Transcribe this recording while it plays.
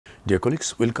Dear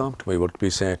colleagues, welcome to my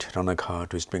workplace at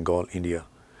Ranaghat, West Bengal, India.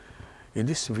 In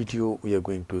this video, we are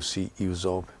going to see use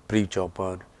of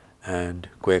PRECHOPPER and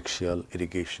coaxial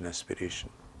irrigation aspiration.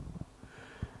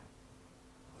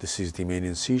 This is the main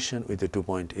incision with a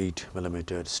 2.8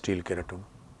 mm steel keraton.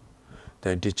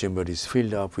 The antechamber is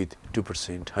filled up with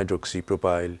 2%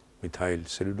 hydroxypropyl methyl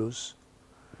cellulose.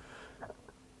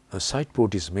 A side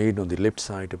port is made on the left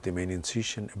side of the main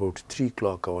incision about 3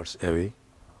 clock hours away.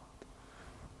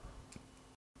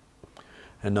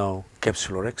 And now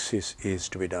capsulorhexis is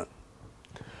to be done.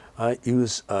 I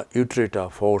use a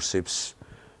Oertli forceps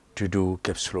to do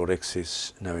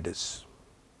capsulorhexis nowadays.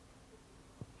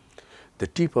 The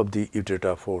tip of the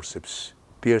Oertli forceps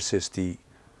pierces the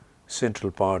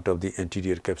central part of the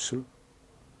anterior capsule.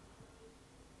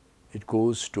 It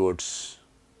goes towards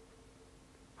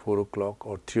 4 o'clock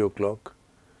or 3 o'clock.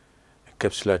 A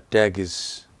capsular tag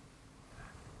is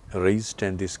raised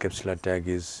and this capsular tag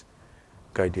is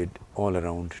guided all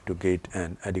around to get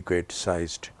an adequate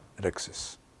sized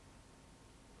rhexis.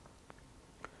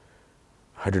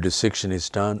 Hydrodissection is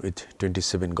done with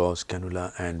 27 gauge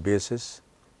cannula and BSS.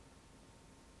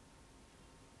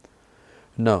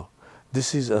 Now,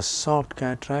 this is a soft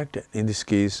cataract. In this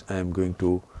case, I am going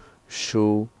to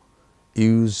show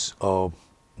use of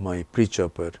my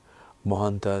PRECHOPPER,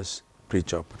 MOHANTA'S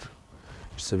PRECHOPPER.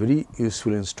 It's a very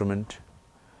useful instrument,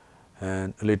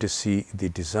 and let us see the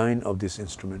design of this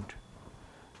instrument.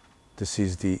 This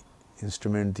is the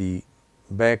instrument. The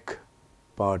back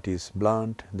part is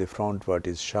blunt, the front part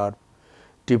is sharp,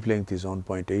 tip length is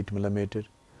 1.8 mm,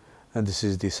 and this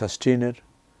is the sustainer.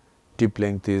 Tip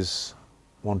length is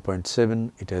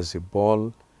 1.7, it has a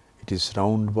ball, it is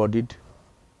round bodied.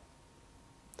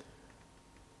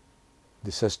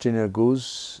 The sustainer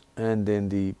goes and then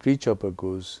the PRECHOPPER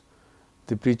goes.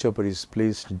 The PRECHOPPER is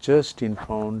placed just in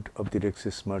front of the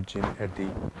rhexis margin at the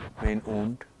main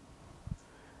wound.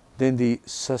 Then the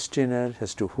sustainer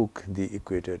has to hook the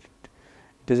equator. It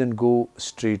doesn't go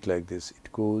straight like this,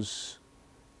 it goes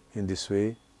in this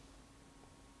way.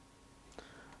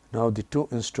 Now the two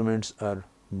instruments are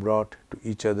brought to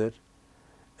each other,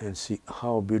 and see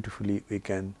how beautifully we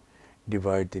can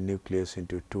divide the nucleus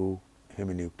into two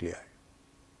heminuclei.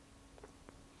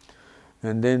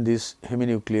 And then this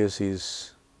heminucleus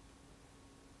is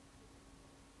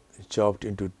chopped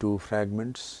into two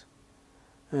fragments,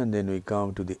 and then we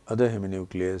come to the other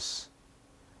heminucleus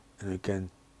and we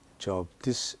can chop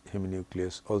this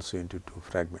heminucleus also into two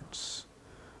fragments.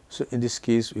 So, in this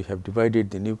case we have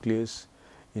divided the nucleus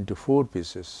into 4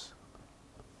 pieces,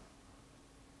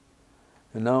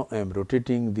 and now I am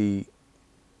rotating the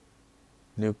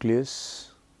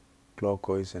nucleus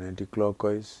clockwise and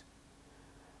anti-clockwise,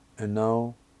 and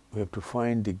now we have to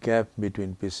find the gap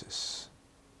between pieces.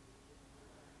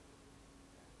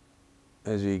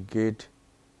 As we get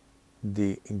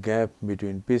the gap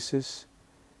between pieces,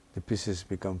 the pieces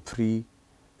become free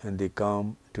and they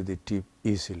come to the tip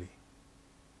easily.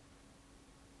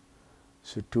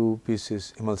 So, 2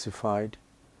 pieces emulsified.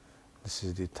 This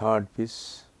is the third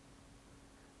piece.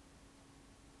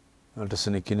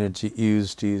 Ultrasonic energy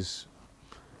used is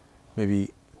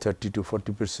maybe 30 to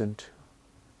 40%.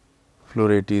 Flow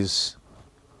rate is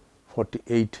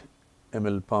 48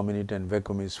 ml per minute and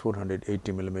vacuum is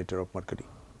 480 millimeter of mercury.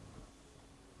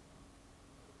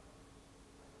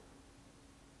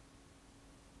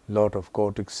 Lot of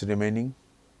cortex remaining.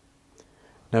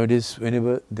 Nowadays,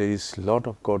 whenever there is lot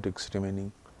of cortex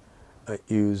remaining, I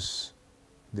use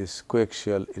this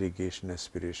coaxial irrigation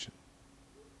aspiration.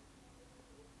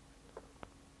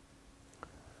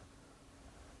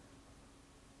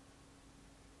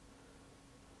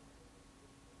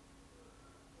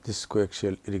 This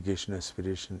coaxial irrigation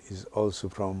aspiration is also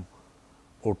from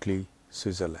Oertli,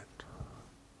 Switzerland.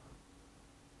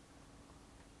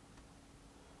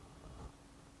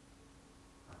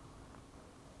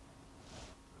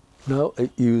 Now I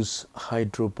use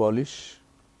hydro polish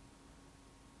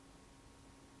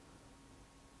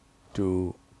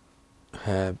to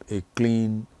have a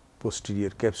clean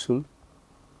posterior capsule.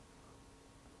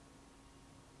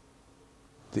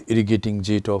 The irrigating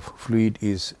jet of fluid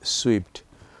is swept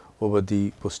over the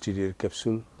posterior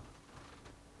capsule,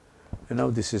 and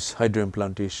now this is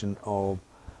hydroimplantation of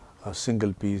a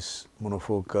single piece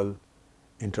monofocal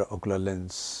intraocular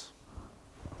lens.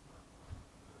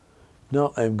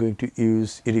 Now I am going to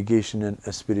use irrigation and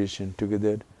aspiration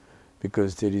together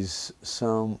because there is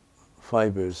some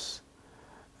fibers.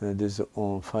 There is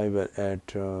a fiber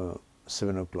at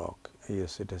 7 o'clock.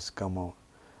 Yes, it has come out.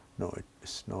 No, it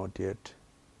is not yet.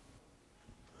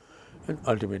 And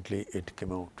ultimately it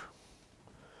came out.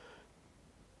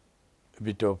 A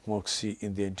bit of moxie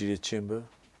in the anterior chamber,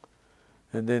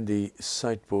 and then the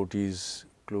side port is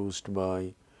closed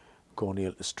by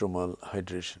corneal stromal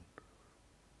hydration.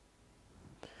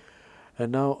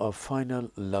 And now a final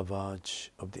lavage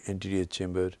of the anterior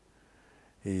chamber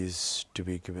is to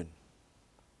be given.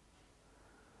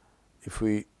 If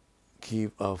we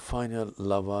give a final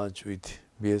lavage with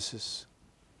BSS,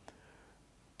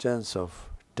 chance of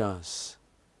TAS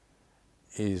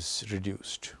is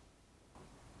reduced.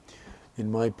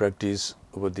 In my practice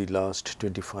over the last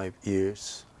 25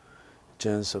 years,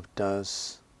 chance of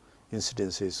TAS,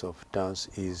 incidences of TAS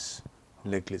is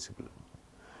negligible.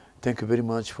 Thank you very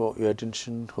much for your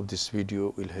attention. Hope this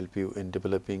video will help you in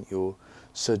developing your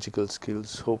surgical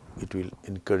skills. Hope it will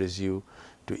encourage you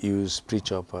to use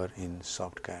PRECHOPPER in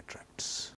soft cataracts.